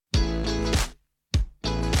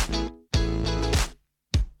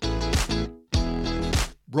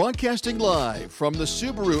Broadcasting live from the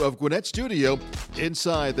Subaru of Gwinnett studio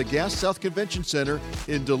inside the Gas South Convention Center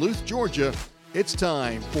in Duluth, Georgia, it's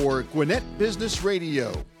time for Gwinnett Business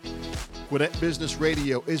Radio. Gwinnett Business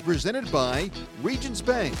Radio is presented by Regions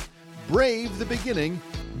Bank, Brave the Beginning,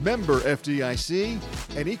 member FDIC,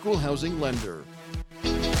 and equal housing lender.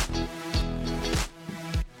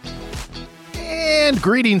 And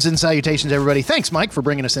greetings and salutations, everybody. Thanks, Mike, for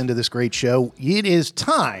bringing us into this great show. It is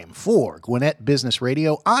time for Gwinnett Business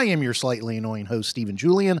Radio. I am your slightly annoying host, Stephen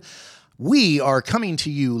Julian. We are coming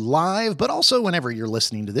to you live, but also whenever you're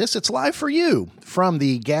listening to this, it's live for you from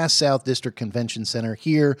the Gas South District Convention Center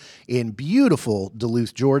here in beautiful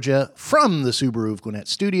Duluth, Georgia, from the Subaru of Gwinnett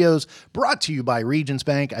studios, brought to you by Regions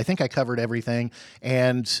Bank. I think I covered everything,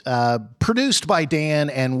 and produced by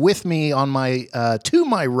Dan, and with me on my to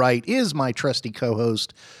my right is my trusty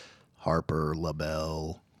co-host, Harper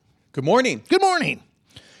LaBelle. Good morning. Good morning.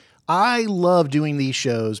 I love doing these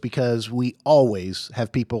shows because we always have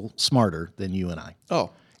people smarter than you and I.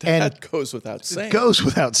 Oh, that goes without saying. It goes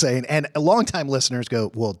without saying. And longtime listeners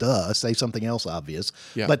go, well, duh, say something else obvious.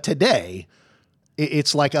 Yeah. But today,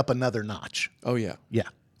 it's like up another notch. Oh, yeah. Yeah.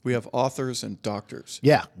 We have authors and doctors.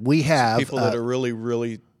 Yeah. We have people that are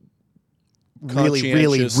really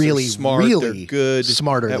smart. They're good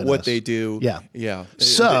smarter at than what us. they do. Yeah. Yeah.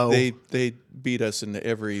 So they beat us in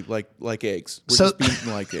every like eggs. We're just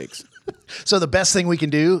beaten like eggs. So the best thing we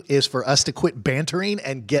can do is for us to quit bantering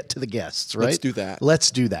and get to the guests, right? Let's do that.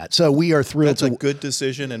 Let's do that. So we are thrilled. That's a good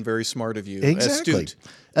decision and very smart of you. Exactly. Astute.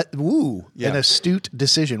 An astute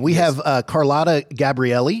decision. We have Carlotta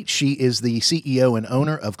Gabriele. She is the CEO and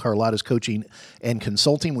owner of Carlotta's Coaching and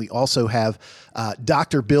Consulting. We also have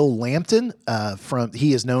Dr. Bill Lampton.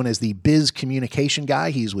 He is known as the Biz Communication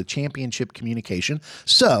Guy. He's with Championship Communication.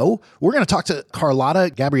 So we're going to talk to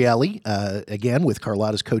Carlotta Gabriele again with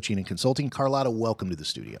Carlotta's Coaching and Consulting. Carlotta, welcome to the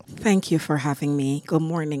studio. Thank you for having me. Good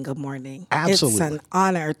morning. Good morning. Absolutely. It's an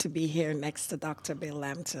honor to be here next to Dr. Bill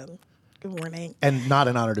Lampton. Good morning. And not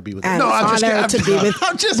an honor to be with and you. No, I'm just kidding. to be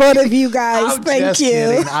with both of you guys. Thank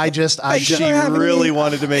you. Kidding. She really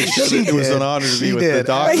wanted to make sure that it was an honor to be with the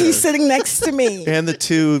doctor. But he's sitting next to me. And the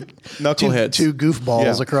two knuckleheads. Two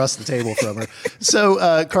goofballs across the table from her. So,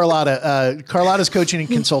 Carlotta's Coaching and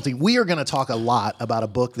Consulting. We are going to talk a lot about a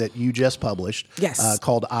book that you just published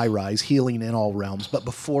called I Rise, Healing in All Realms. But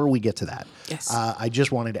before we get to that, I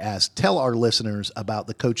just wanted to ask, tell our listeners about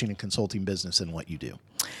the coaching and consulting business and what you do.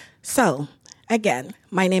 So, again,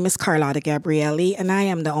 my name is Carlotta Gabriele, and I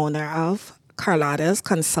am the owner of Carlotta's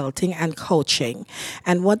Consulting and Coaching.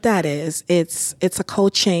 And what that is, it's a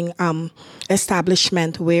coaching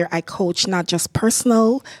establishment where I coach not just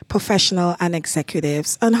personal, professional, and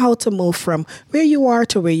executives on how to move from where you are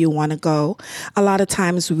to where you want to go. A lot of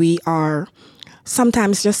times we are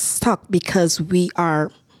sometimes just stuck because we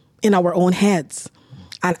are in our own heads.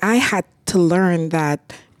 And I had to learn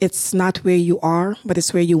that it's not where you are, but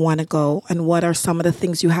it's where you want to go. And what are some of the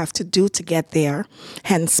things you have to do to get there?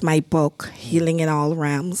 Hence my book, Healing in All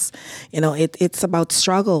Realms. You know, it's about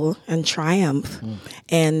struggle and triumph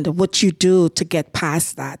and what you do to get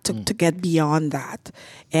past that, to get beyond that.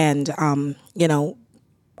 And,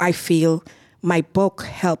 I feel my book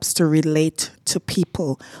helps to relate to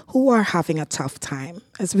people who are having a tough time,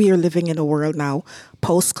 as we are living in a world now,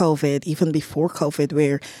 post-COVID, even before COVID,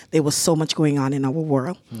 where there was so much going on in our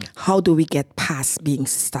world. How do we get past being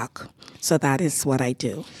stuck? So that is what I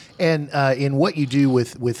do. And in what you do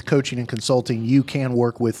with coaching and consulting, you can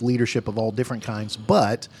work with leadership of all different kinds,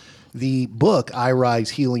 but the book, I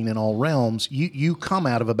Rise, Healing in All Realms, you come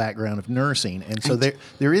out of a background of nursing. And so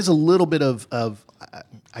there is a little bit of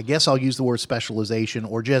I guess I'll use the word specialization,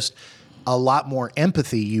 or just a lot more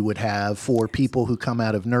empathy you would have for people who come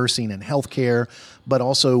out of nursing and healthcare, but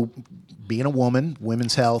also being a woman,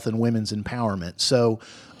 women's health, and women's empowerment. So,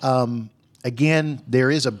 again, there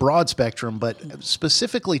is a broad spectrum, but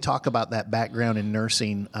specifically talk about that background in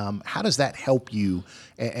nursing. How does that help you,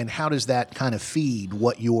 and how does that kind of feed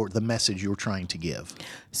the message you're trying to give?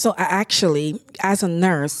 So actually, as a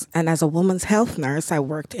nurse and as a women's health nurse, I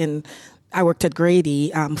worked at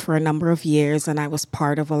Grady for a number of years, and I was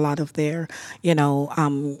part of a lot of their,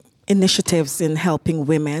 initiatives in helping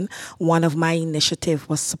women. One of my initiatives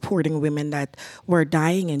was supporting women that were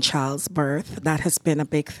dying in childbirth. That has been a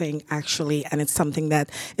big thing, actually, and it's something that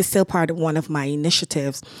is still part of one of my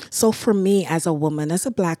initiatives. So for me, as a woman, as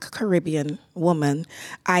a Black Caribbean woman,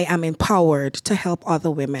 I am empowered to help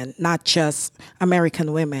other women, not just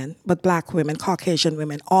American women, but Black women, Caucasian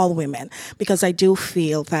women, all women, because I do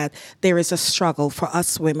feel that there is a struggle for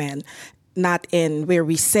us women not in where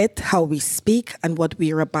we sit, how we speak, and what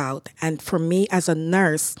we're about. And for me as a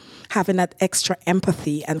nurse, having that extra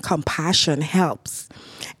empathy and compassion helps.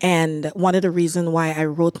 And one of the reasons why I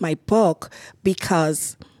wrote my book,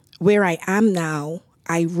 because where I am now,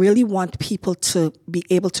 I really want people to be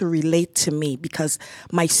able to relate to me because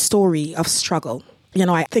my story of struggle,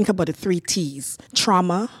 I think about the 3 T's: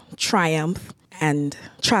 trauma, triumph, and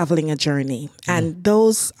traveling a journey. And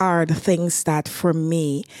those are the things that for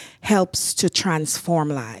me helps to transform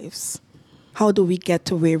lives. How do we get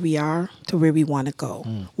to where we are, to where we want to go?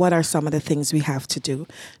 What are some of the things we have to do?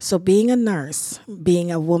 So being a nurse,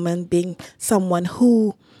 being a woman, being someone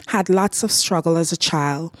who had lots of struggle as a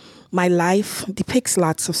child, my life depicts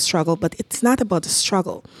lots of struggle, but it's not about the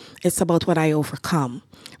struggle. It's about what I overcome.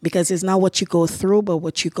 Because it's not what you go through, but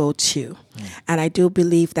what you go to. And I do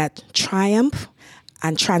believe that triumph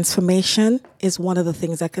and transformation is one of the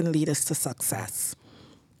things that can lead us to success.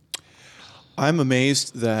 I'm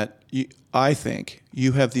amazed that I think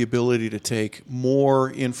you have the ability to take more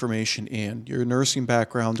information in. Your nursing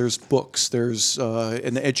background, there's books, there's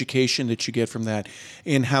an education that you get from that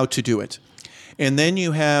in how to do it. And then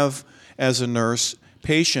you have, as a nurse,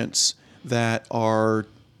 patients that are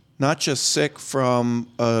not just sick from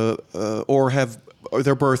or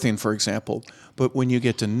they're birthing, for example, but when you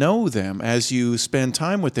get to know them, as you spend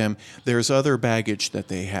time with them, there's other baggage that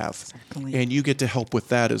they have. Certainly. And you get to help with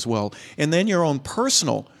that as well. And then your own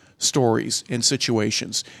personal stories and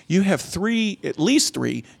situations. You have at least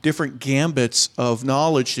three different gambits of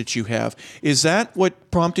knowledge that you have. Is that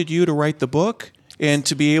what prompted you to write the book? And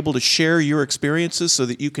to be able to share your experiences so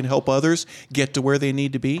that you can help others get to where they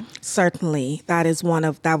need to be? Certainly. That's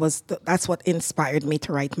what inspired me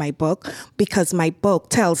to write my book, because my book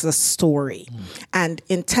tells a story. And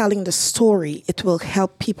in telling the story, it will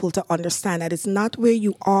help people to understand that it's not where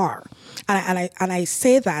you are. And I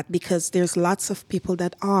say that because there's lots of people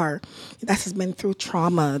that has been through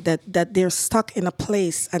trauma, that they're stuck in a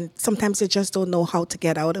place, and sometimes they just don't know how to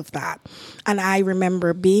get out of that. And I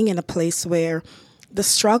remember being in a place where the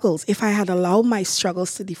struggles, if I had allowed my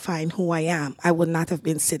struggles to define who I am, I would not have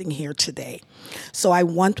been sitting here today. So I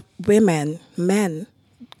want women, men,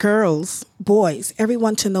 girls, boys,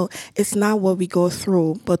 everyone to know it's not what we go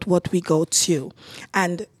through, but what we go to.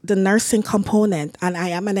 And the nursing component, and I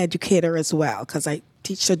am an educator as well, because I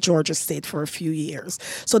teach at Georgia State for a few years.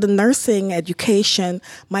 So the nursing education,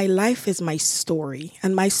 my life is my story.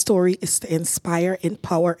 And my story is to inspire,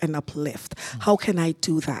 empower, and uplift. How can I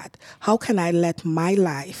do that? How can I let my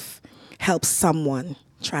life help someone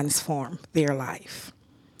transform their life?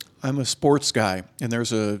 I'm a sports guy, and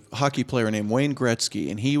there's a hockey player named Wayne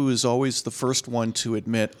Gretzky, and he was always the first one to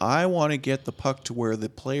admit, I want to get the puck to where the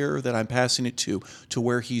player that I'm passing it to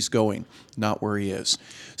where he's going, not where he is.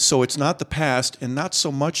 So it's not the past and not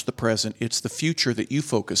so much the present, it's the future that you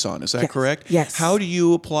focus on. Is that correct? Yes. How do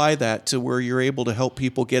you apply that to where you're able to help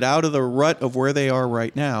people get out of the rut of where they are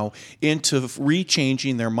right now into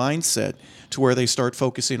rechanging their mindset to where they start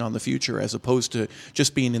focusing on the future as opposed to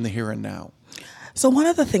just being in the here and now? So one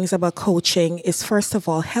of the things about coaching is, first of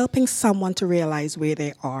all, helping someone to realize where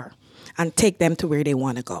they are and take them to where they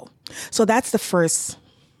want to go. So that's the first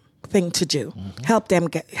thing to do. Help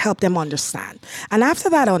them understand. And after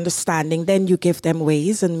that understanding, then you give them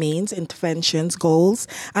ways and means, interventions, goals.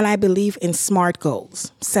 And I believe in SMART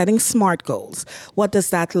goals, setting SMART goals. What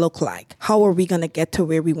does that look like? How are we going to get to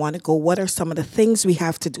where we want to go? What are some of the things we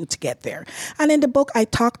have to do to get there? And in the book, I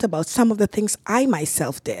talked about some of the things I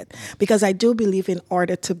myself did, because I do believe in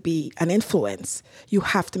order to be an influence, you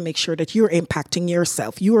have to make sure that you're impacting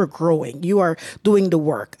yourself. You are growing. You are doing the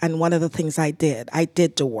work. And one of the things I did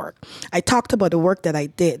the work. I talked about the work that I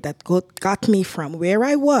did that got me from where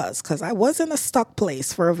I was, because I was in a stuck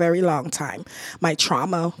place for a very long time. My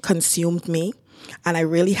trauma consumed me, and I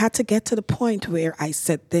really had to get to the point where I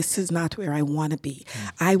said, this is not where I want to be.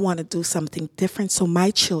 I want to do something different so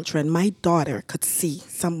my children, my daughter, could see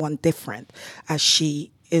someone different as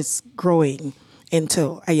she is growing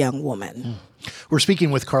into a young woman. We're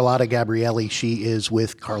speaking with Carlotta Gabriele. She is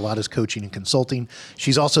with Carlotta's Coaching and Consulting.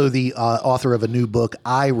 She's also the author of a new book,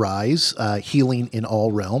 I Rise, Healing in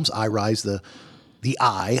All Realms. I Rise, the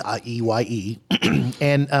I, E-Y-E.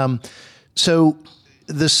 And so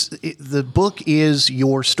the book is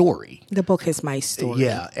your story. The book is my story.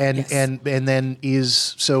 Yeah. And, yes. and then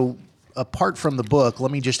so apart from the book,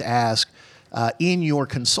 let me just ask, in your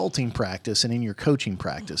consulting practice and in your coaching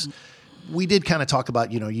practice, we did kind of talk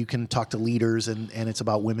about, you can talk to leaders and it's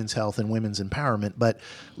about women's health and women's empowerment. But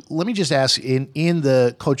let me just ask, in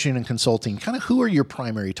the coaching and consulting, kind of who are your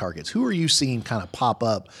primary targets? Who are you seeing kind of pop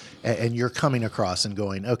up and you're coming across and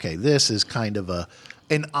going, okay, this is kind of a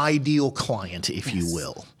an ideal client, if you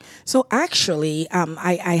will? So actually,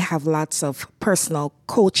 I have lots of personal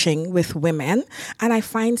coaching with women, and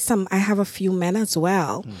I have a few men as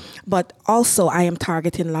well. But also I am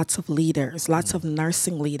targeting lots of leaders, lots of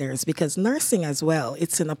nursing leaders, because nursing as well,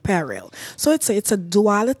 it's an apparel. So it's a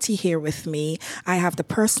duality here with me. I have the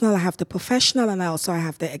personal, I have the professional, and I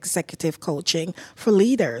have the executive coaching for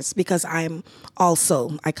leaders, because I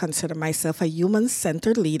consider myself a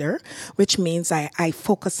human-centered leader, which means I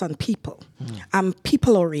focus on people. I'm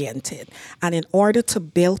people-oriented. And in order to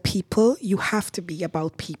build people, you have to be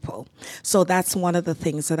about people. So that's one of the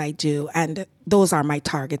things that I do. And those are my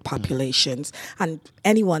target populations. And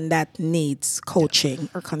anyone that needs coaching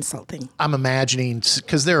or consulting. I'm imagining,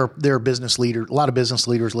 because there are business leaders, a lot of business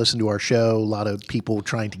leaders listen to our show, a lot of people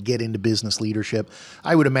trying to get into business leadership.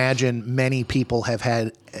 I would imagine many people have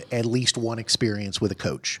had at least one experience with a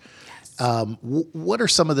coach. What are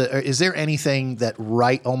some of is there anything that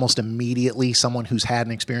almost immediately someone who's had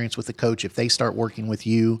an experience with a coach, if they start working with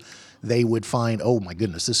you, they would find, oh my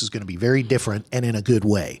goodness, this is going to be very different and in a good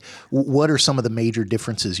way? What are some of the major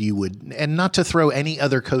differences you would, and not to throw any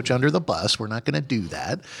other coach under the bus, we're not going to do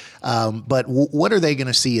that, but what are they going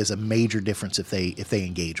to see as a major difference if they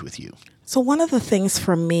engage with you? So one of the things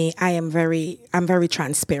for me, I'm very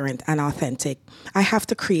transparent and authentic. I have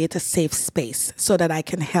to create a safe space so that I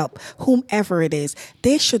can help whomever it is.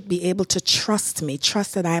 They should be able to trust me,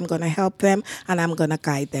 trust that I'm going to help them and I'm going to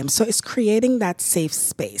guide them. So it's creating that safe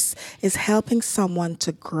space, is helping someone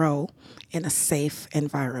to grow in a safe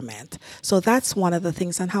environment. So that's one of the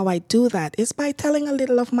things, and how I do that is by telling a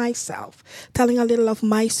little of myself, telling a little of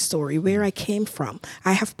my story, where I came from.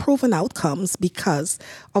 I have proven outcomes because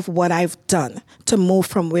of what I've done to move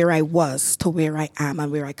from where I was to where I am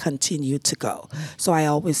and where I continue to go. So I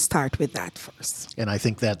always start with that first. And I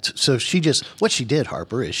think what she did,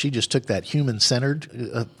 Harper, is she just took that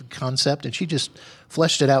human-centered concept and she just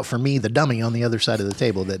fleshed it out for me, the dummy on the other side of the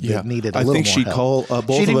table that needed a little more help. I think she'd call both of us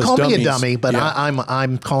dummies. She didn't call me a dummy, but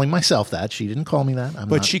I'm calling myself that. She didn't call me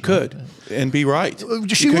that. She could and be right.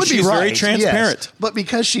 She would be she's right. Very transparent. Yes. But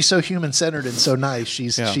because she's so human-centered and so nice,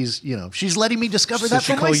 she's letting me discover that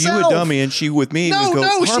for myself. She called you a dummy, and she with me would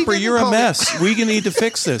go, Harper, you're a mess. We need to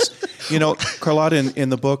fix this. Carlotta, in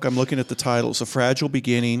the book, I'm looking at the titles: A Fragile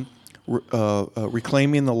Beginning,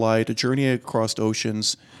 Reclaiming the Light, A Journey Across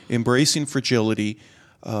Oceans, Embracing Fragility,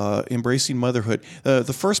 Embracing Motherhood.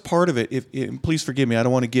 The first part of it, please forgive me,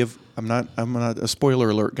 I'm not a spoiler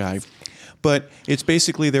alert guy, but it's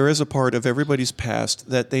basically there is a part of everybody's past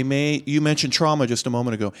that you mentioned trauma just a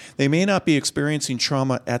moment ago. They may not be experiencing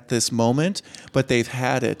trauma at this moment, but they've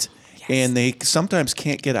had it. Yes. And they sometimes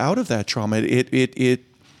can't get out of that trauma. It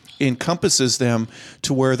encompasses them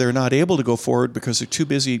to where they're not able to go forward because they're too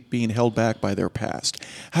busy being held back by their past.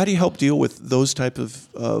 How do you help deal with those type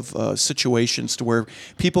of situations to where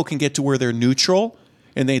people can get to where they're neutral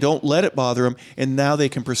and they don't let it bother them, and now they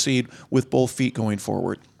can proceed with both feet going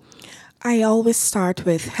forward? I always start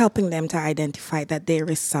with helping them to identify that there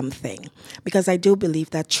is something, because I do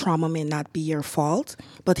believe that trauma may not be your fault,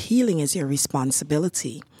 but healing is your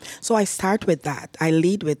responsibility. So I start with that. I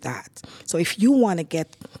lead with that. So if you want to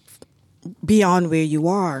get beyond where you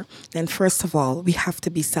are, then first of all, we have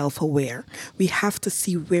to be self-aware. We have to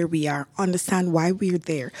see where we are, understand why we're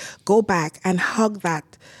there, go back and hug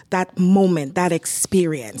that moment, that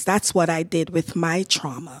experience. That's what I did with my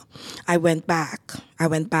trauma. I went back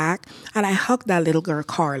and I hugged that little girl,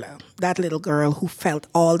 Carla, that little girl who felt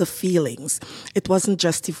all the feelings. It wasn't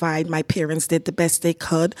justified. My parents did the best they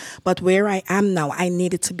could, but where I am now, I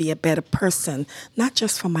needed to be a better person, not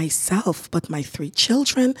just for myself, but my 3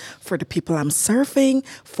 children, for the people I'm serving,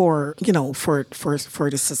 for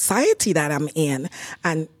the society that I'm in.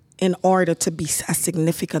 And in order to be a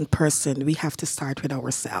significant person, we have to start with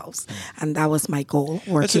ourselves. And that was my goal.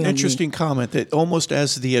 That's an interesting comment, that almost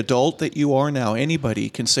as the adult that you are now, anybody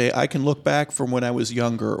can say, I can look back from when I was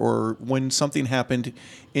younger or when something happened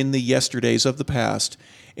in the yesterdays of the past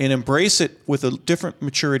and embrace it with a different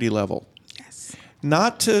maturity level. Yes.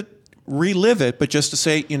 Not to relive it, but just to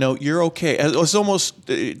say, you're okay. It's almost,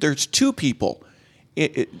 there's 2 people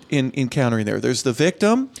in encountering there. There's the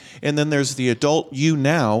victim, and then there's the adult you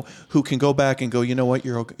now who can go back and go, you know what,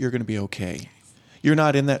 you're going to be okay. You're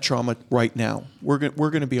not in that trauma right now. We're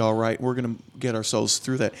going to be all right. We're going to get ourselves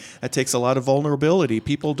through that. That takes a lot of vulnerability.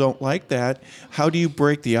 People don't like that. How do you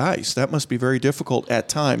break the ice? That must be very difficult at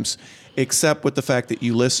times, except with the fact that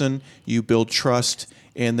you listen, you build trust,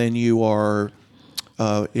 and then you are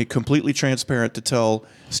completely transparent to tell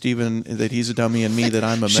Stephen that he's a dummy and me that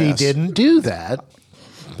I'm a mess. She didn't do that.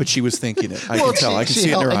 But she was thinking it. I can tell. I can see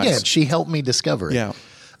it in her eyes. Again, she helped me discover it. Yeah.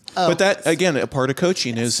 But that, again, a part of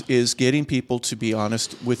coaching is getting people to be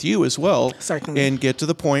honest with you as well. Certainly. And get to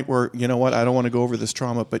the point where, you know what, I don't want to go over this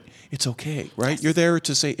trauma, but it's okay, right? Yes. You're there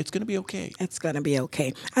to say, it's going to be okay. It's going to be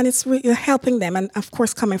okay. And it's helping them. And of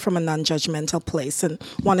course, coming from a non-judgmental place. And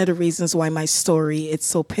one of the reasons why my story is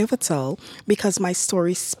so pivotal, because my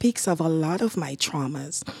story speaks of a lot of my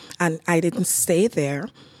traumas. And I didn't stay there.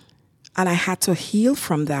 And I had to heal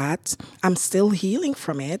from that. I'm still healing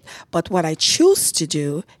from it. But what I choose to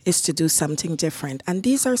do is to do something different. And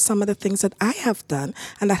these are some of the things that I have done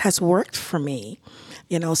and that has worked for me.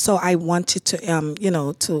 So I wanted to,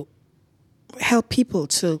 to help people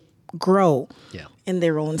to grow in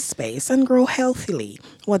their own space and grow healthily.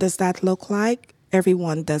 What does that look like?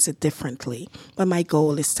 Everyone does it differently. But my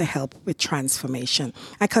goal is to help with transformation.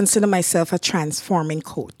 I consider myself a transforming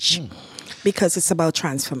coach. Because it's about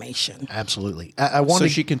transformation. Absolutely. So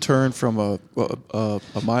she can turn from a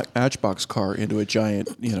Matchbox car into a giant,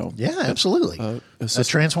 Yeah, absolutely. A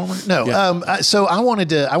transformer? No. Yeah. So I wanted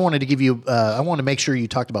to give you. I want to make sure you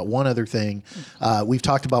talked about one other thing. We've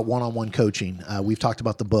talked about one-on-one coaching. We've talked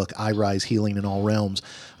about the book I Rise: Healing in All Realms.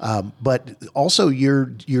 But also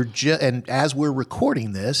and as we're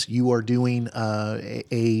recording this, you are doing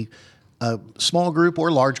a small group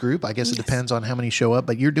or large group. I guess it depends on how many show up,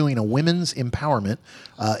 but you're doing a women's empowerment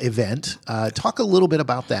event. Talk a little bit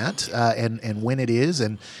about that and when it is.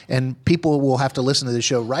 And people will have to listen to the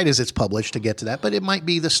show right as it's published to get to that, but it might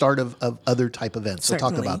be the start of other type events. So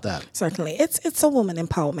talk about that. Certainly. It's a woman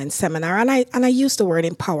empowerment seminar. And I use the word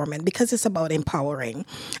empowerment because it's about empowering.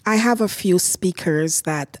 I have a few speakers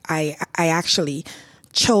that I actually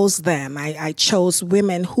chose them. I chose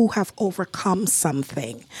women who have overcome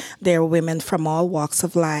something. They're women from all walks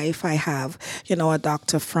of life. I have, a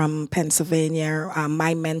doctor from Pennsylvania.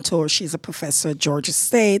 My mentor, she's a professor at Georgia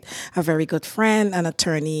State, a very good friend, an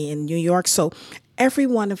attorney in New York. So every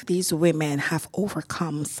one of these women have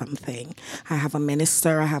overcome something. I have a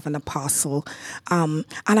minister, I have an apostle. And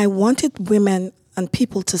I wanted women and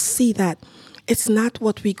people to see that it's not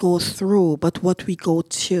what we go through, but what we go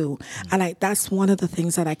to. And that's one of the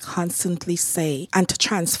things that I constantly say. And to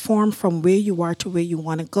transform from where you are to where you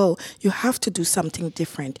want to go, you have to do something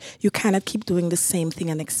different. You cannot keep doing the same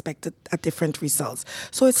thing and expect a different results.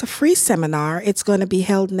 So it's a free seminar. It's going to be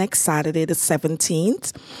held next Saturday, the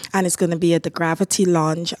 17th. And it's going to be at the Gravity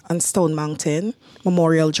Lounge on Stone Mountain,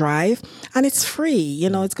 Memorial Drive. And it's free.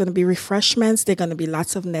 It's going to be refreshments. There are going to be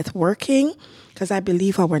lots of networking. Because I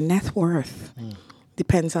believe our net worth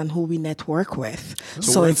depends on who we network with.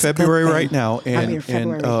 So we're in February right now, and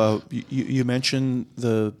you mentioned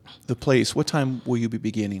the place. What time will you be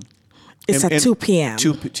beginning? It's at 2 p.m.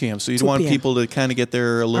 2 p.m. So you'd want people to kind of get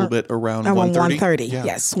there a little bit around 1:30? 1:30,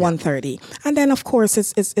 yes, 1:30. And then, of course,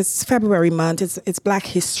 it's February month. It's Black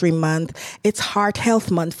History Month. It's Heart Health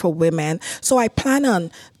Month for women. So I plan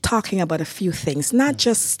on talking about a few things, not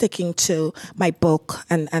just sticking to my book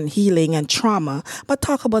and healing and trauma, but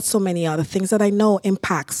talk about so many other things that I know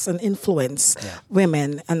impacts and influence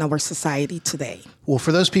women and our society today. Well,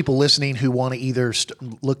 for those people listening who want to either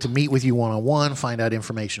look to meet with you one-on-one, find out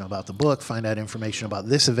information about the book, find out information about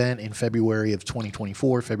this event in February of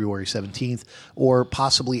 2024, February 17th, or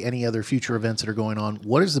possibly any other future events that are going on,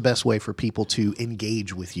 what is the best way for people to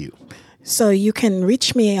engage with you? So you can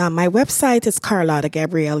reach me on my website. It's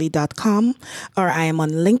carlottagabriele.com, or I am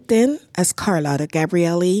on LinkedIn as Carlotta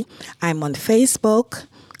Gabriele. I'm on Facebook,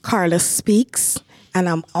 Carla Speaks, and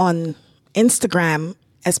I'm on Instagram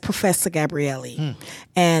as Professor Gabriele.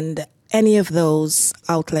 And any of those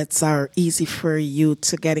outlets are easy for you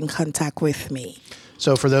to get in contact with me.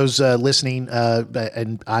 So for those listening,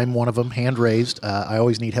 and I'm one of them, hand raised, I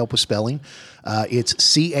always need help with spelling. It's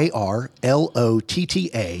Carlotta,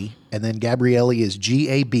 and then Gabriele is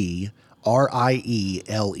Gabriele.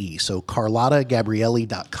 So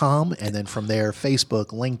carlottagabriele.com, and then from there, Facebook,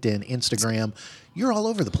 LinkedIn, Instagram. You're all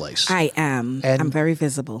over the place. I am. And I'm very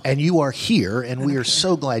visible. And you are here, and we are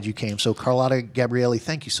so glad you came. So Carlotta Gabriele,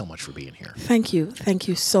 thank you so much for being here. Thank you. Thank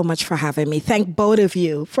you so much for having me. Thank both of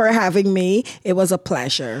you for having me. It was a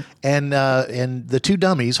pleasure. And the two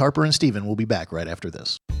dummies, Harper and Steven, will be back right after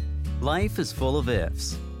this. Life is full of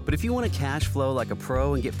ifs. But if you want to cash flow like a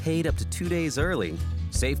pro and get paid up to 2 days early,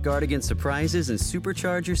 safeguard against surprises and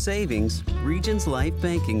supercharge your savings, Regions Life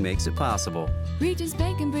Banking makes it possible. Regions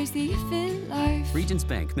Bank, embrace the if in life. Regions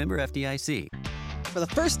Bank, member FDIC. For the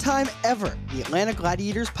first time ever, the Atlanta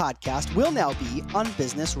Gladiators podcast will now be on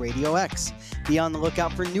Business RadioX. Be on the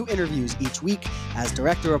lookout for new interviews each week as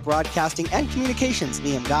Director of Broadcasting and Communications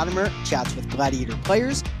Liam Godimer chats with Gladiator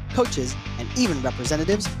players, coaches, and even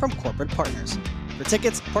representatives from corporate partners. For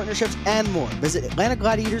tickets, partnerships, and more, visit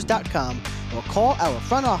AtlantaGladiators.com or call our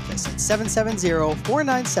front office at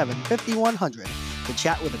 770-497-5100 to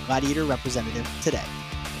chat with a Gladiator representative today.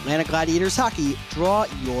 Atlanta Gladiators Hockey, draw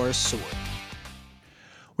your sword.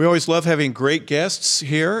 We always love having great guests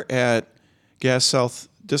here at Gas South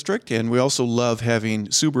District, and we also love having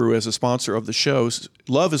Subaru as a sponsor of the show.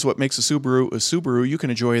 Love is what makes a Subaru. You can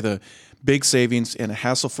enjoy the big savings and a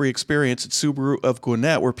hassle-free experience at Subaru of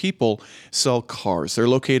Gwinnett, where people sell cars. They're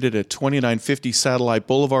located at 2950 Satellite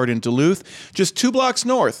Boulevard in Duluth, just 2 blocks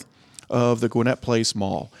north of the Gwinnett Place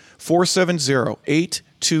Mall.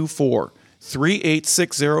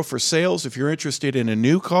 470-824-3860 for sales. If you're interested in a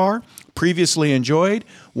new car, previously enjoyed,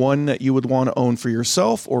 one that you would want to own for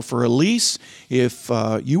yourself or for a lease. If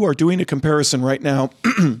you are doing a comparison right now,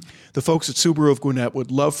 the folks at Subaru of Gwinnett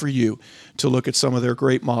would love for you to look at some of their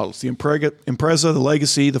great models. The Impreza, the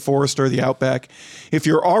Legacy, the Forester, the Outback. If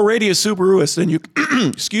you're already a Subaruist, then you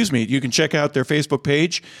you can check out their Facebook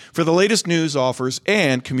page for the latest news, offers,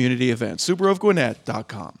 and community events.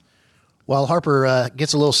 SubaruofGwinnett.com. While Harper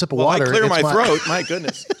gets a little sip of water. I clear my throat. My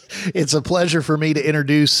goodness. It's a pleasure for me to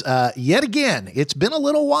introduce, yet again, it's been a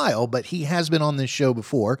little while, but he has been on this show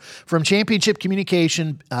before, from Championship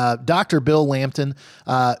Communication, Dr. Bill Lampton.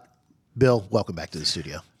 Bill, welcome back to the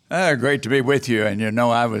studio. Great to be with you. And,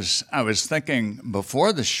 I was thinking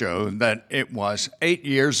before the show that it was 8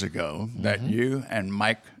 years ago that you and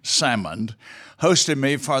Mike Salmond hosted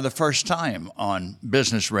me for the first time on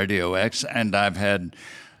Business RadioX, and I've had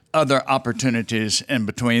other opportunities in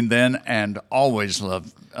between then, and always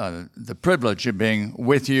love the privilege of being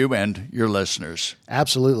with you and your listeners.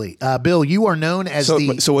 Absolutely. Bill, you are known as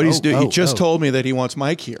So what he's doing, he just told me that he wants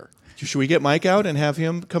Mike here. Should we get Mike out and have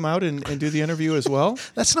him come out and do the interview as well?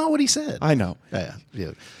 That's not what he said. I know. Yeah.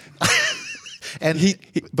 And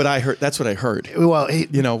but I heard, that's what I heard. Well,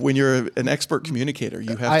 when you're an expert communicator,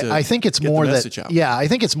 you have to I think it's get more the message that, out. Yeah, I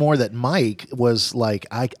think it's more that Mike was like,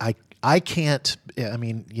 I can't,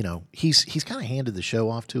 he's kind of handed the show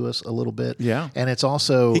off to us a little bit. Yeah. And it's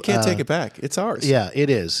also, he can't take it back. It's ours. Yeah, it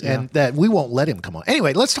is. Yeah. And that we won't let him come on.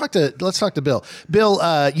 Anyway, let's talk to Bill.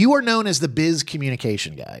 Bill, you are known as the biz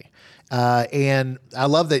communication guy. And I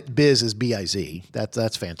love that biz is B-I-Z.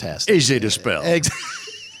 That's fantastic. Easy to spell.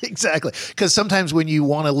 Exactly. Because sometimes when you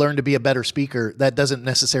want to learn to be a better speaker, that doesn't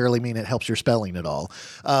necessarily mean it helps your spelling at all.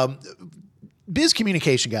 Biz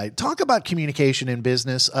communication guy, talk about communication in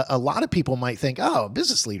business. A lot of people might think,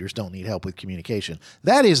 business leaders don't need help with communication.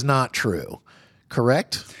 That is not true,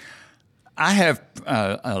 correct? I have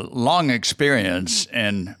a long experience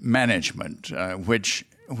in management, which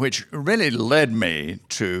really led me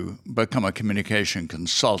to become a communication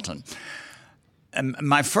consultant. And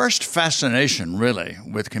my first fascination, really,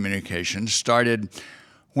 with communication started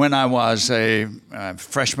when I was a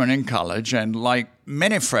freshman in college, and like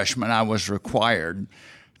many freshmen, I was required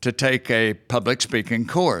to take a public speaking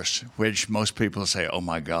course, which most people say, "Oh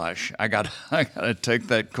my gosh, I got to take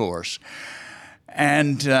that course,"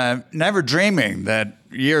 and never dreaming that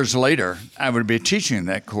years later I would be teaching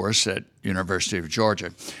that course at University of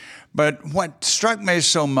Georgia. But what struck me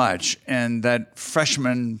so much in that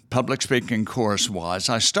freshman public speaking course was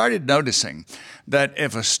I started noticing that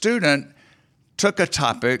if a student took a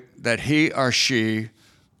topic that he or she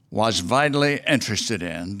was vitally interested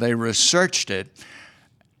in, they researched it,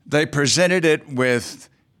 they presented it with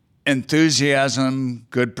enthusiasm,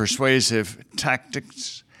 good persuasive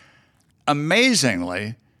tactics,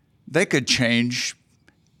 amazingly, they could change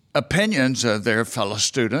opinions of their fellow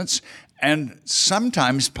students and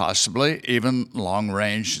sometimes possibly even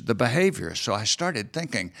long-range the behavior. So I started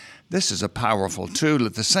thinking, this is a powerful tool.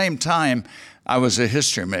 At the same time, I was a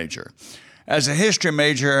history major. As a history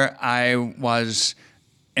major, I was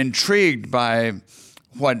intrigued by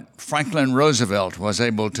what Franklin Roosevelt was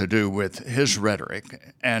able to do with his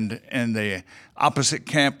rhetoric, and in the opposite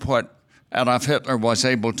camp, what Adolf Hitler was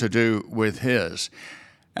able to do with his.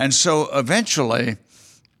 And so eventually,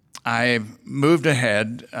 I moved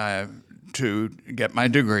ahead to get my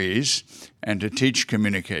degrees and to teach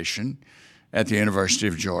communication at the University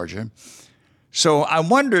of Georgia. So I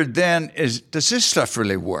wondered then, does this stuff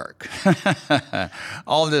really work?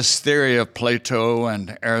 All this theory of Plato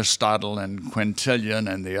and Aristotle and Quintilian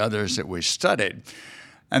and the others that we studied.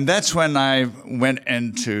 And that's when I went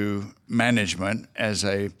into management as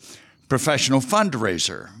a professional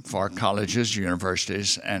fundraiser for colleges,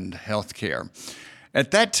 universities, and healthcare.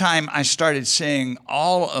 At that time, I started seeing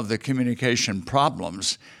all of the communication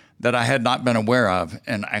problems that I had not been aware of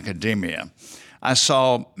in academia. I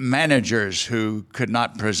saw managers who could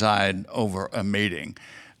not preside over a meeting.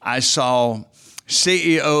 I saw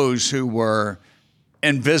CEOs who were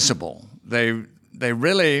invisible. They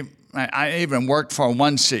really I even worked for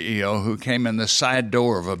one CEO who came in the side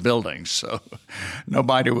door of a building, so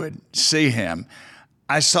nobody would see him.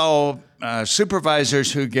 I saw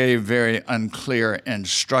supervisors who gave very unclear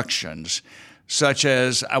instructions, such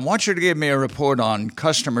as, I want you to give me a report on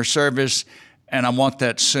customer service, and I want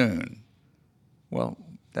that soon. Well,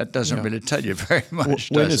 that doesn't really tell you very much,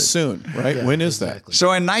 When does is it? soon, right? Yeah, when is exactly.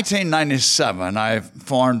 So in 1997, I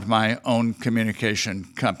formed my own communication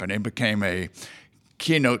company, became a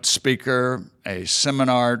keynote speaker, a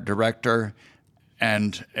seminar director,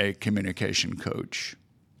 and a communication coach.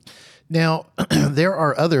 Now, there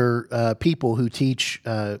are other people who teach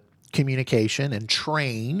communication and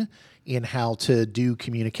train in how to do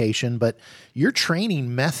communication, but your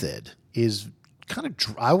training method is kind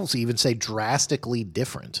of, I will even say, drastically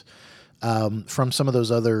different from some of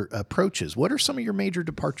those other approaches. What are some of your major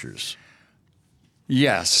departures?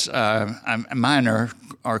 Yes, mine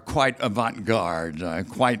are quite avant-garde,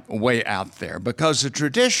 quite way out there, because the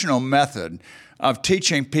traditional method of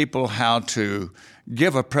teaching people how to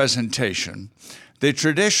give a presentation, the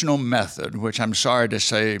traditional method, which I'm sorry to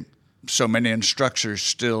say so many instructors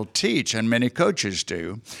still teach and many coaches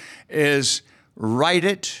do, is write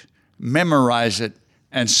it, memorize it,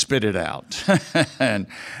 and spit it out.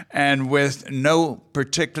 and with no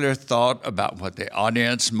particular thought about what the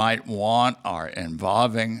audience might want or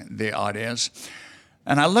involving the audience.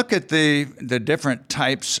 And I look at the different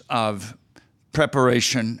types of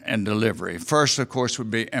preparation and delivery. First, of course,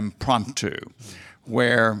 would be impromptu,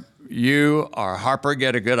 where you or Harper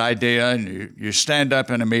get a good idea and you stand up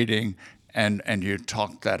in a meeting and you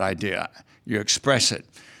talk that idea. You express it.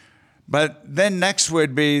 But then next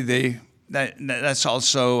would be that's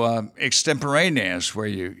also extemporaneous, where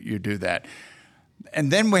you do that. And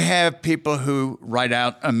then we have people who write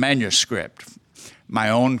out a manuscript. My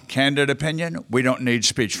own candid opinion, we don't need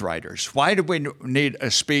speech writers. Why do we need a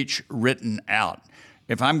speech written out?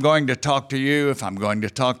 If I'm going to talk to you, if I'm going to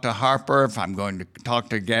talk to Harper, if I'm going to talk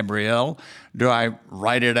to Gabrielle, do I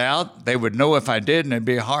write it out? They would know if I did, and it'd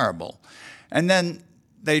be horrible. And then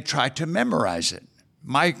they try to memorize it.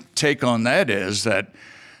 My take on that is that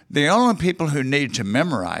the only people who need to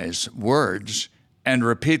memorize words and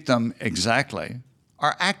repeat them exactly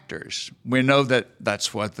are actors. We know that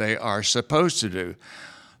that's what they are supposed to do.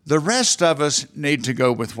 The rest of us need to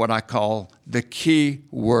go with what I call the key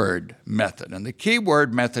word method. And the key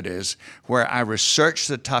word method is where I research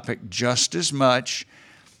the topic just as much,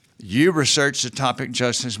 you research the topic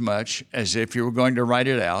just as much as if you were going to write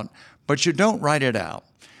it out, but you don't write it out.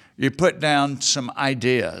 You put down some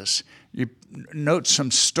ideas, you note some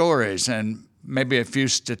stories, and maybe a few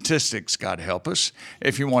statistics, God help us,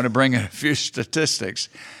 if you want to bring in a few statistics.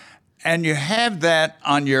 And you have that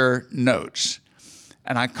on your notes.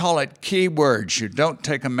 And I call it key words. You don't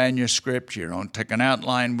take a manuscript. You don't take an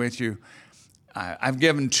outline with you. I've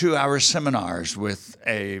given 2-hour seminars with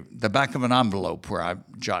the back of an envelope where I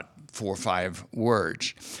jot 4 or 5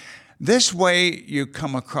 words. This way you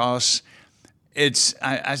come across,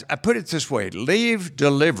 I put it this way: leave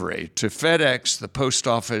delivery to FedEx, the post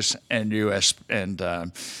office, and US and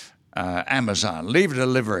Amazon. Leave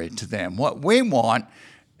delivery to them. What we want,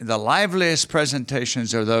 the liveliest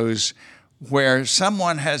presentations are those where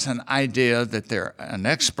someone has an idea that they're an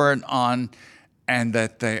expert on and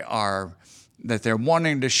that they're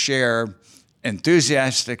wanting to share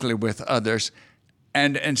enthusiastically with others.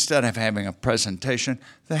 And instead of having a presentation,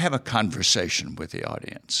 they have a conversation with the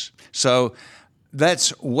audience. So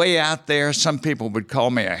that's way out there. Some people would call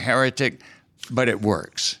me a heretic, but it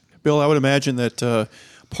works. Bill, I would imagine that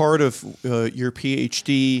part of your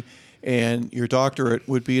PhD and your doctorate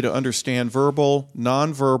would be to understand verbal,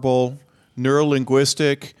 nonverbal,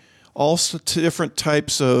 neurolinguistic, all different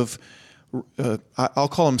types of, I'll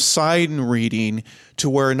call them sign reading, to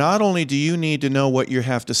where not only do you need to know what you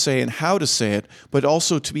have to say and how to say it, but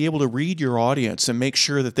also to be able to read your audience and make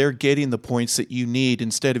sure that they're getting the points that you need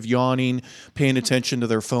instead of yawning, paying attention to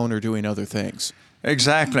their phone, or doing other things.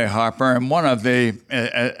 Exactly, Harper. And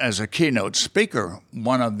as a keynote speaker,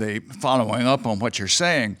 following up on what you're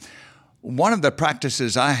saying, one of the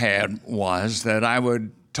practices I had was that I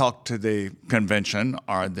would talk to the convention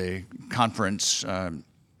or the conference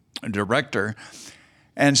director,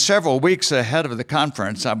 and several weeks ahead of the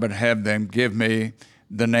conference, I would have them give me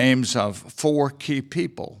the names of 4 key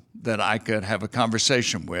people that I could have a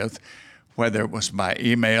conversation with, whether it was by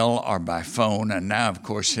email or by phone, and now, of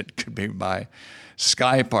course, it could be by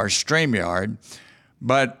Skype or StreamYard.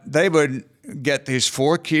 But they would get these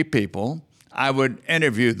 4 key people. I would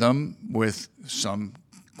interview them with some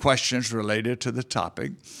questions related to the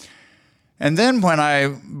topic. And then when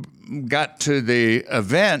I got to the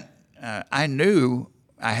event, I knew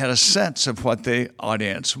I had a sense of what the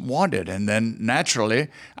audience wanted. And then naturally,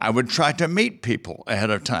 I would try to meet people ahead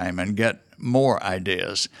of time and get more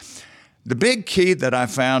ideas. The big key that I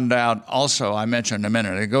found out also, I mentioned a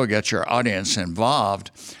minute ago, get your audience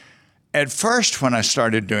involved. At first, when I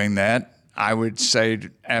started doing that, I would say,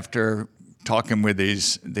 after talking with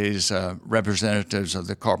these representatives of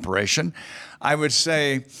the corporation, I would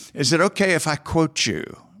say, is it okay if I quote you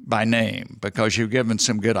by name because you've given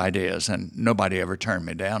some good ideas? And nobody ever turned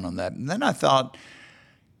me down on that. And then I thought,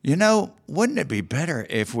 wouldn't it be better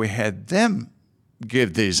if we had them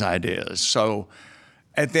give these ideas? So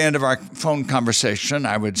at the end of our phone conversation,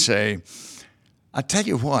 I would say, I tell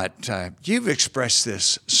you what, you've expressed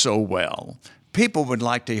this so well. People would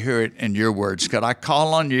like to hear it in your words. Could I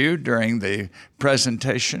call on you during the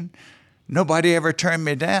presentation? Nobody ever turned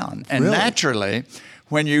me down. And Really? Naturally,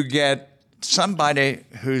 when you get somebody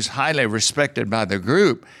who's highly respected by the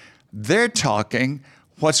group, they're talking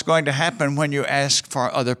what's going to happen when you ask for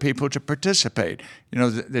other people to participate.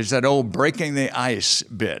 There's that old breaking the ice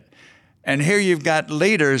bit. And here you've got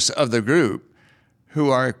leaders of the group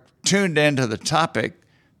who are tuned into the topic.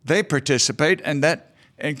 They participate, and that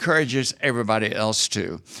encourages everybody else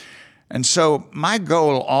to. And so my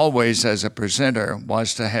goal always as a presenter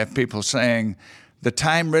was to have people saying, the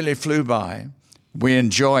time really flew by, we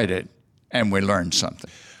enjoyed it, and we learned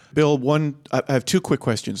something. Bill, I have two quick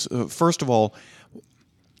questions. First of all,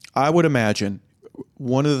 I would imagine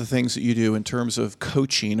one of the things that you do in terms of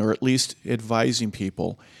coaching, or at least advising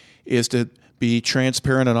people, is to be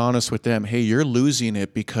transparent and honest with them. Hey, you're losing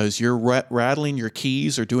it because you're rattling your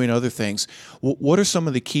keys or doing other things. What are some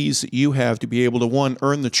of the keys that you have to be able to, one,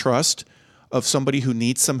 earn the trust of somebody who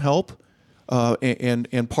needs some help?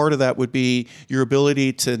 And part of that would be your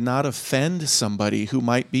ability to not offend somebody who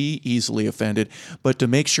might be easily offended, but to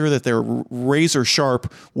make sure that they're razor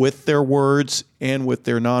sharp with their words and with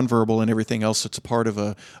their nonverbal and everything else that's a part of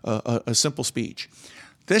a simple speech.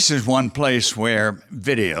 This is one place where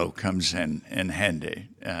video comes in handy,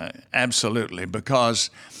 absolutely, because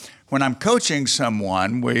when I'm coaching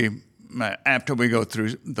someone, after we go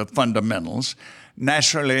through the fundamentals,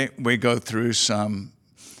 naturally we go through some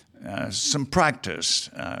practice,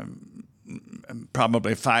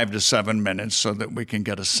 probably 5 to 7 minutes, so that we can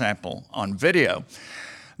get a sample on video.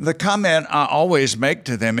 The comment I always make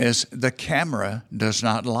to them is, the camera does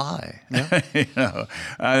not lie. Yeah.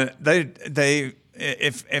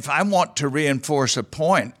 If I want to reinforce a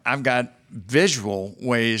point, I've got visual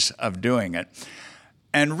ways of doing it.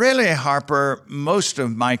 And really, Harper, most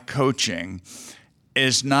of my coaching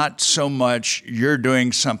is not so much you're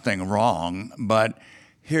doing something wrong, but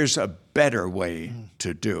here's a better way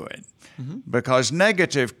to do it. Mm-hmm. Because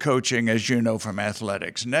negative coaching, as you know from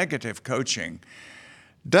athletics, negative coaching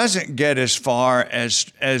doesn't get as far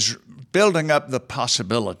as building up the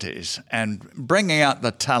possibilities and bringing out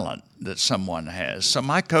the talent that someone has. So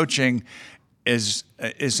my coaching is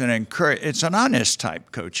it's an honest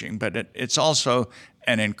type coaching, but it's also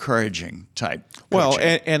an encouraging type coaching. Well,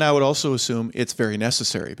 and I would also assume it's very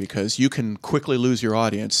necessary, because you can quickly lose your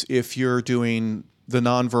audience if you're doing the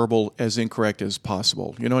nonverbal as incorrect as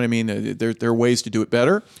possible. You know what I mean? There are ways to do it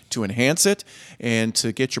better, to enhance it, and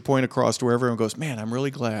to get your point across to where everyone goes, man, I'm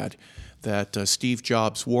really glad that Steve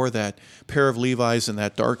Jobs wore that pair of Levi's and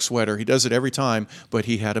that dark sweater. He does it every time, but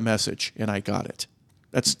he had a message, and I got it.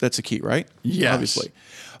 That's a key, right? Yes. Obviously.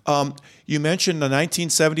 You mentioned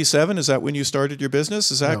 1977. Is that when you started your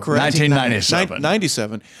business? Is that correct? 1997.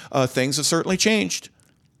 97. Things have certainly changed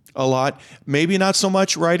a lot. Maybe not so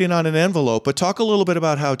much writing on an envelope, but talk a little bit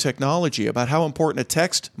about how technology, about how important a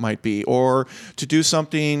text might be, or to do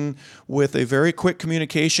something with a very quick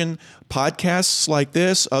communication, podcasts like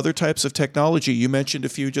this, other types of technology. You mentioned a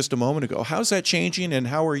few just a moment ago. How's that changing, and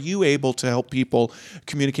how are you able to help people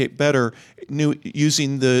communicate better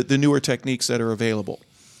using the newer techniques that are available?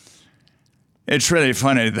 It's really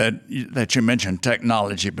funny that you mentioned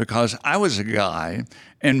technology, because I was a guy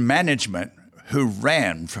in management who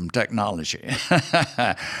ran from technology.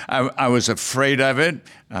 I was afraid of it.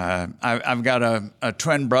 I've got a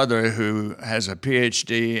twin brother who has a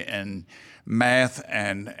PhD in math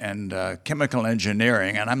and chemical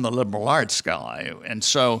engineering, and I'm the liberal arts guy. And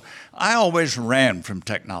so I always ran from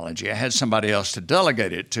technology. I had somebody else to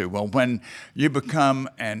delegate it to. Well, when you become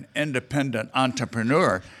an independent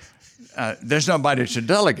entrepreneur, there's nobody to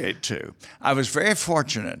delegate to. I was very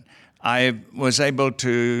fortunate. I was able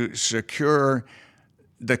to secure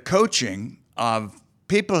the coaching of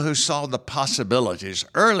people who saw the possibilities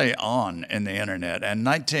early on in the internet. And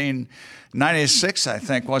 1996, I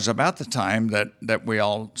think, was about the time that we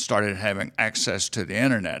all started having access to the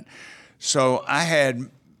internet. So I had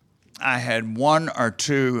I had one or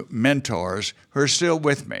two mentors who are still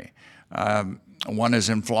with me. One is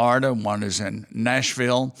in Florida, one is in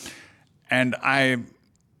Nashville, and I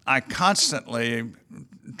constantly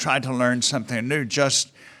try to learn something new.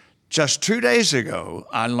 Just 2 days ago,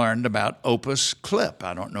 I learned about Opus Clip.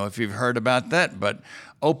 I don't know if you've heard about that, but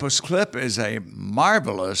Opus Clip is a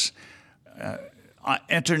marvelous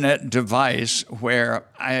internet device where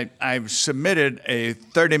I submitted a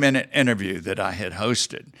 30-minute interview that I had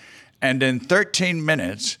hosted. And in 13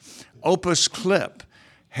 minutes, Opus Clip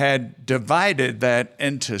had divided that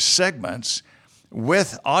into segments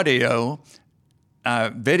with audio,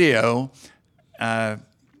 video,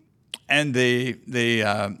 and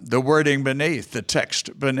the wording beneath, the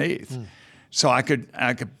text beneath. So I could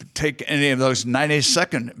take any of those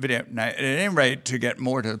 90-second video. Now, at any rate, to get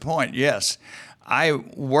more to the point, yes, I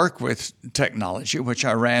work with technology, which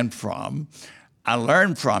I ran from. I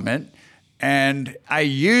learned from it, and I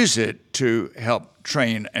use it to help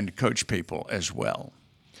train and coach people as well.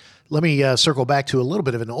 Let me circle back to a little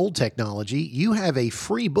bit of an old technology. You have a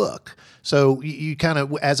free book. So you kind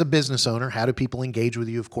of, as a business owner, how do people engage with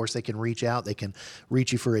you? Of course, they can reach out. They can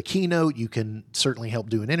reach you for a keynote. You can certainly help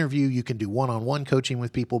do an interview. You can do one-on-one coaching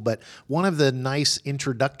with people. But one of the nice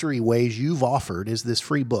introductory ways you've offered is this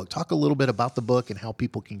free book. Talk a little bit about the book and how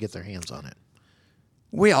people can get their hands on it.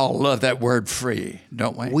 We all love that word free,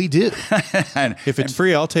 don't we? We do. And if it's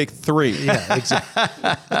free, I'll take 3. Yeah,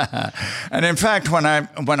 exactly. And in fact, when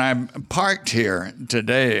I parked here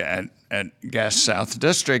today at Gas South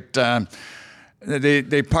District,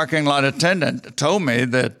 the parking lot attendant told me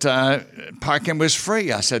that parking was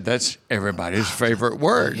free. I said, that's everybody's favorite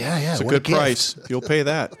word. Yeah. It's a good price. You'll pay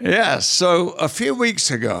that. Yeah. So a few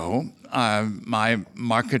weeks ago, my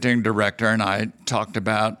marketing director and I talked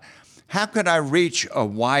about how could I reach a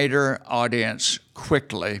wider audience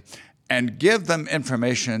quickly and give them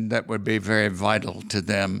information that would be very vital to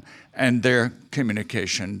them and their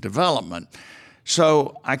communication development.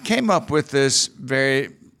 So I came up with this very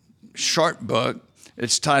short book.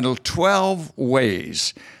 It's titled 12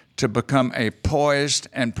 Ways to Become a Poised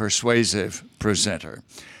and Persuasive Presenter.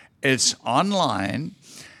 It's online.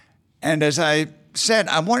 And as I said,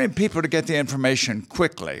 I wanted people to get the information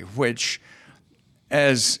quickly, which,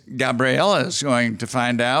 as Gabriele is going to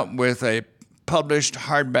find out with a published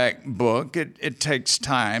hardback book, it takes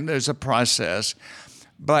time. There's a process.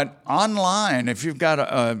 But online, if you've got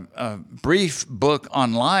a brief book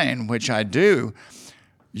online, which I do,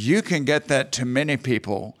 you can get that to many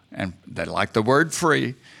people, and they like the word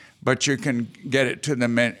free, but you can get it to the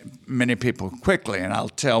many people quickly. And I'll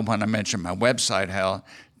tell when I mention my website how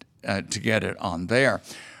to get it on there.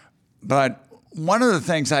 But one of the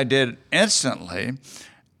things I did instantly,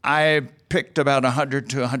 I picked about 100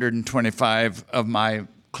 to 125 of my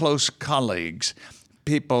close colleagues,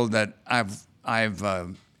 people that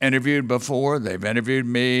I've interviewed before. They've interviewed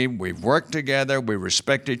me. We've worked together. We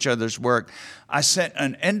respect each other's work. I sent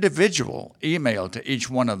an individual email to each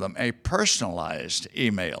one of them, a personalized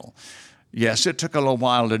email. Yes, it took a little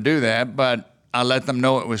while to do that, but I let them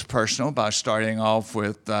know it was personal by starting off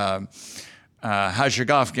with, how's your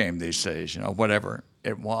golf game these days? Whatever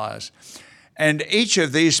it was. And each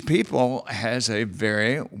of these people has a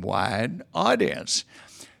very wide audience.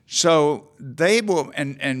 So they will,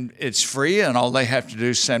 and it's free, and all they have to do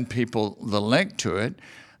is send people the link to it.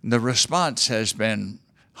 The response has been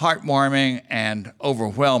heartwarming and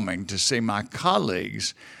overwhelming to see my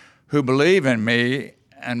colleagues who believe in me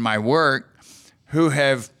and my work, who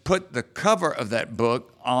have put the cover of that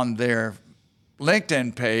book on their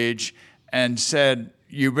LinkedIn page and said,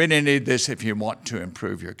 you really need this if you want to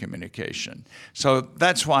improve your communication. So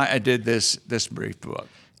that's why I did this brief book.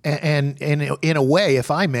 And in a way, if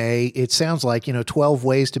I may, it sounds like, 12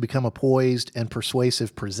 ways to become a poised and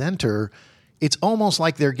persuasive presenter. It's almost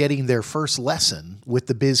like they're getting their first lesson with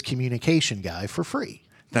the biz communication guy for free.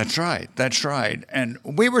 That's right. And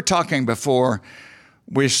we were talking before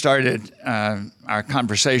we started our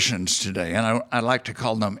conversations today, and I like to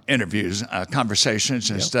call them interviews, conversations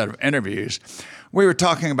instead of interviews. We were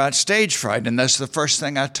talking about stage fright, and that's the first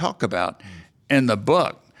thing I talk about in the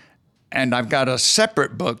book. And I've got a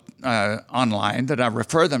separate book online that I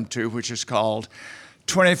refer them to, which is called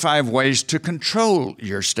 25 Ways to Control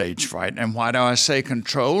Your Stage Fright. And why do I say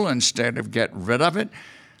control instead of get rid of it?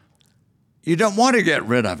 You don't want to get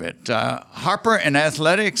rid of it. Harper, in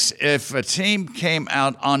athletics, if a team came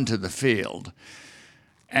out onto the field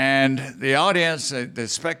and the audience, the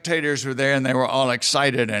spectators were there and they were all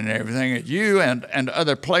excited and everything, you and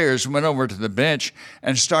other players went over to the bench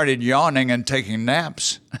and started yawning and taking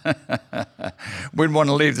naps. we'd want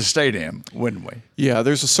to leave the stadium, wouldn't we? Yeah,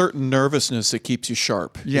 there's a certain nervousness that keeps you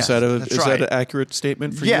sharp. Yes, is that an accurate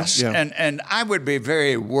statement for yes. you? Yes, and I would be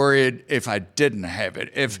very worried if I didn't have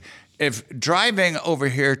it. If driving over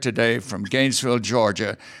here today from Gainesville,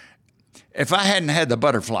 Georgia, if I hadn't had the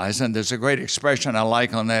butterflies, and there's a great expression I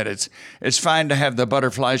like on that, it's fine to have the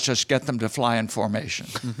butterflies, just get them to fly in formation.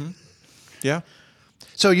 Mm-hmm. Yeah.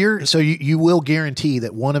 So you will guarantee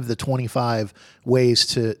that one of the 25 ways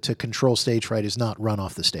to control stage fright is not run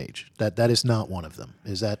off the stage. That is not one of them.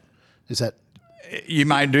 Is that? You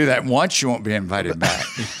might do that once, you won't be invited back.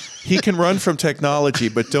 He can run from technology,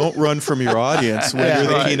 but don't run from your audience when you're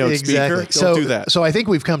the keynote speaker. Don't do that. So I think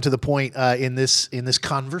we've come to the point in this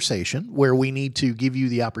conversation where we need to give you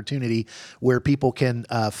the opportunity where people can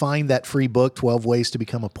find that free book, 12 Ways to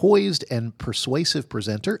Become a Poised and Persuasive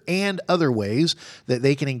Presenter, and other ways that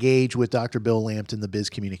they can engage with Dr. Bill Lampton, the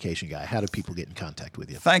Biz Communication Guy. How do people get in contact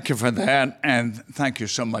with you? Thank you for that, and thank you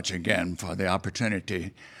so much again for the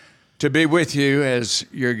opportunity to be with you as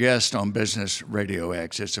your guest on Business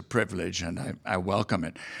RadioX. It's a privilege, and I welcome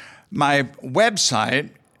it. My website,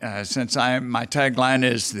 since my tagline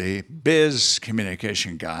is the Biz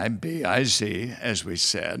Communication Guy, B-I-Z, as we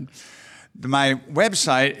said, my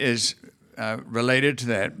website is related to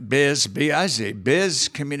that, B-I-Z,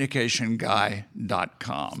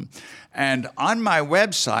 bizcommunicationguy.com. And on my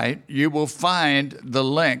website, you will find the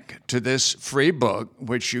link to this free book,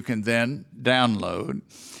 which you can then download.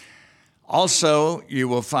 Also, you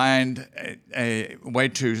will find a way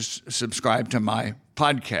to subscribe to my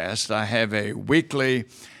podcast. I have a weekly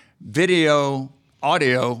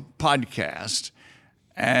audio podcast,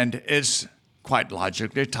 and it's quite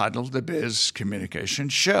logically titled The Biz Communication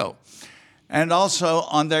Show. And also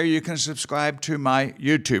on there, you can subscribe to my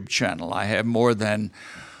YouTube channel. I have more than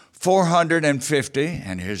 450,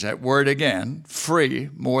 and here's that word again, free,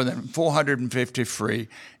 more than 450 free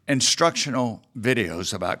instructional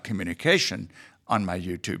videos about communication on my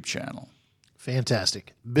YouTube channel.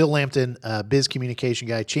 Fantastic. Bill Lampton, Biz Communication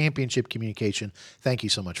Guy, Championship Communication, thank you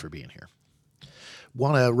so much for being here.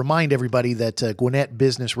 Want to remind everybody that Gwinnett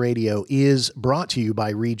Business Radio is brought to you by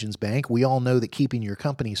Regions Bank. We all know that keeping your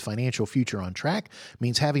company's financial future on track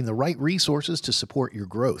means having the right resources to support your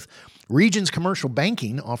growth. Regions Commercial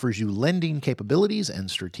Banking offers you lending capabilities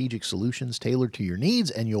and strategic solutions tailored to your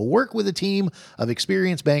needs, and you'll work with a team of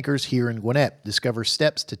experienced bankers here in Gwinnett. Discover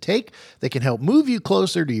steps to take that can help move you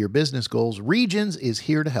closer to your business goals. Regions is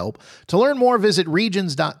here to help. To learn more, visit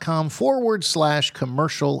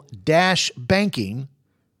regions.com/commercial-banking.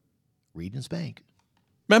 Regions Bank.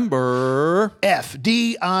 Member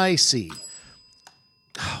FDIC.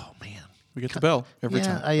 Oh, man. We get the bell every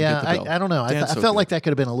time. I don't know. I felt like that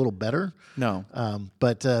could have been a little better. No.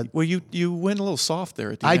 But well, you went a little soft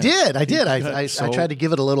there at the end. I did. I tried to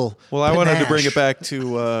give it a little Well, I wanted to bring it back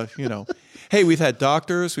to, hey, we've had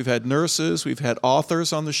doctors, we've had nurses, we've had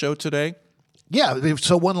authors on the show today. Yeah,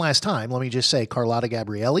 so one last time, let me just say Carlotta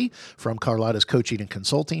Gabriele from Carlotta's Coaching and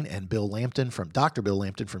Consulting and Bill Lampton from Dr. Bill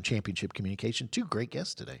Lampton from Championship Communication. Two great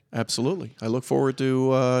guests today. Absolutely. I look forward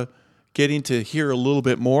to getting to hear a little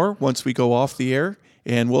bit more once we go off the air,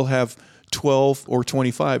 and we'll have 12 or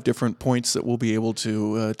 25 different points that we'll be able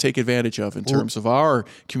to take advantage of in terms of our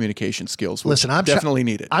communication skills, which I'm definitely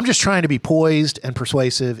needed. I'm just trying to be poised and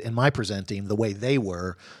persuasive in my presenting the way they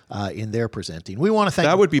were in their presenting. We want to thank...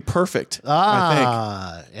 That would be perfect,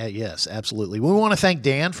 I think. Yes, absolutely. We want to thank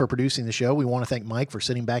Dan for producing the show. We want to thank Mike for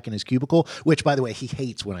sitting back in his cubicle, which, by the way, he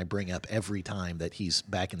hates when I bring up every time that he's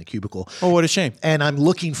back in the cubicle. Oh, what a shame. And I'm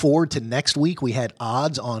looking forward to next week. We had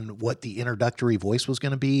odds on what the introductory voice was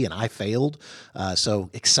going to be, and I failed.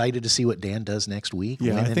 So excited to see what Dan does next week.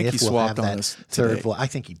 Yeah, I think he swapped on us today. I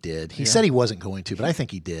think he did. He said he wasn't going to, but I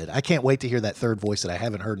think he did. I can't wait to hear that third voice that I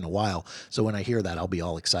haven't heard in a while. So when I hear that, I'll be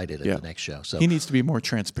all excited at the next show. So he needs to be more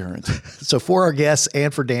transparent. So for our guests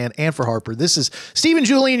and for Dan and for Harper, this is Stephen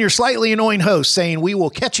Julian, your slightly annoying host, saying we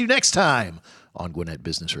will catch you next time on Gwinnett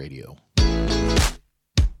Business Radio.